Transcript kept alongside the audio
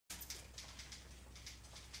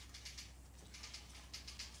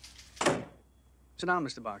Sit down,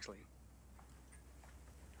 Mr. Boxley.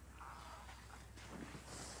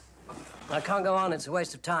 I can't go on. It's a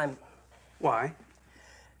waste of time. Why?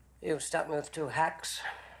 You've stuck me with two hacks.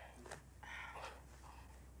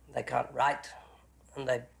 They can't write, and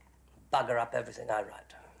they bugger up everything I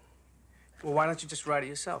write. Well, why don't you just write it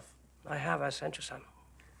yourself? I have. I sent you some.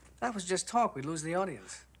 That was just talk. We'd lose the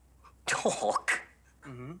audience. Talk?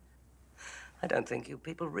 Mm-hmm. I don't think you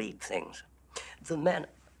people read things. The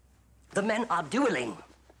men are dueling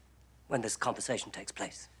when this conversation takes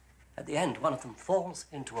place. At the end, one of them falls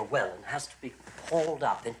into a well and has to be hauled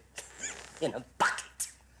up in a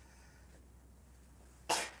bucket.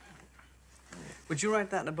 Would you write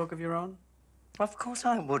that in a book of your own? Of course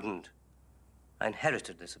I wouldn't. I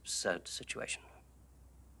inherited this absurd situation.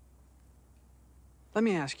 Let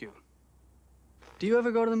me ask you, do you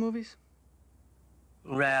ever go to the movies?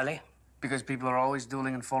 Rarely. Because people are always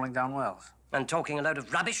dueling and falling down wells. And talking a load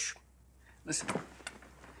of rubbish. Listen,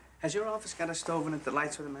 has your office got a stove in it that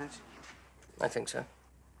lights with a match? I think so.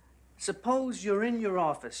 Suppose you're in your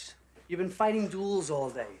office. You've been fighting duels all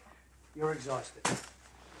day. You're exhausted.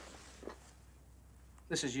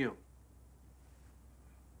 This is you.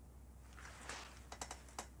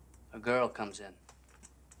 A girl comes in.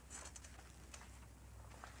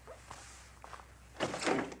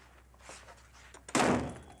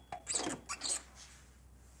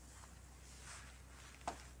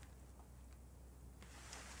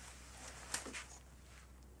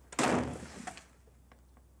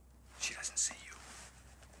 She doesn't see you.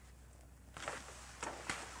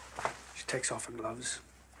 She takes off her gloves.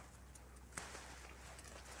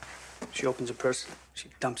 She opens her purse. She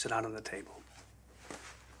dumps it out on the table.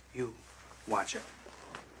 You watch her.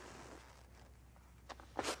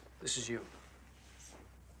 This is you.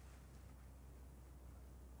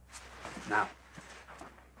 Now,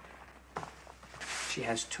 she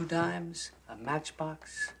has 2 dimes, a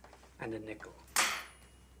matchbox, and a nickel.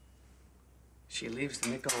 She leaves the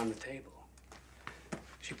nickel on the table.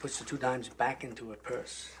 She puts the 2 dimes back into her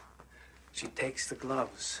purse. She takes the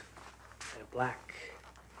gloves. They're black.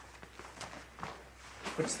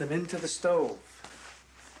 Puts them into the stove.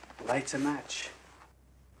 Lights a match.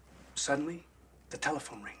 Suddenly, the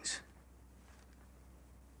telephone rings.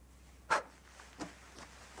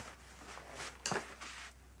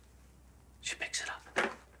 She picks it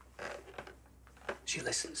up. She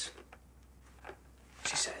listens.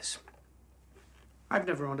 She says, "I've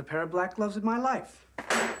never owned a pair of black gloves in my life."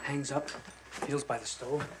 Hangs up, feels by the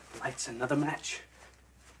stove, lights another match.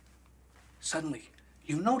 Suddenly,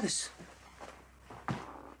 you notice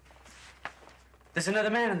there's another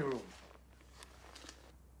man in the room.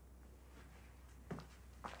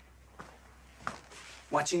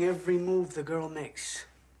 Watching every move the girl makes.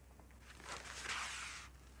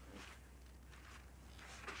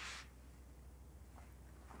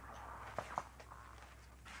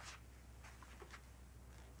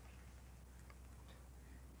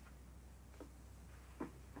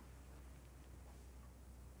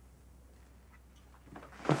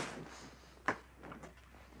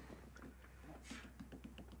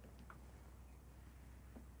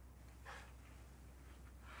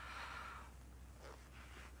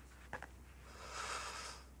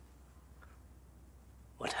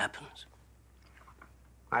 What happens?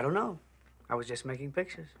 I don't know. I was just making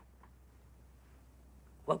pictures.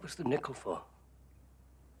 What was the nickel for?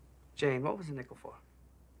 Jane, what was the nickel for?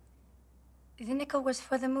 The nickel was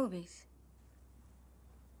for the movies.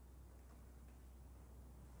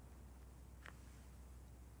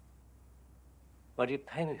 What do you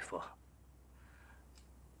pay me for?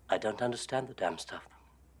 I don't understand the damn stuff.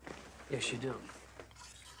 Yes, you do.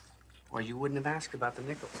 Or you wouldn't have asked about the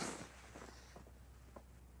nickel.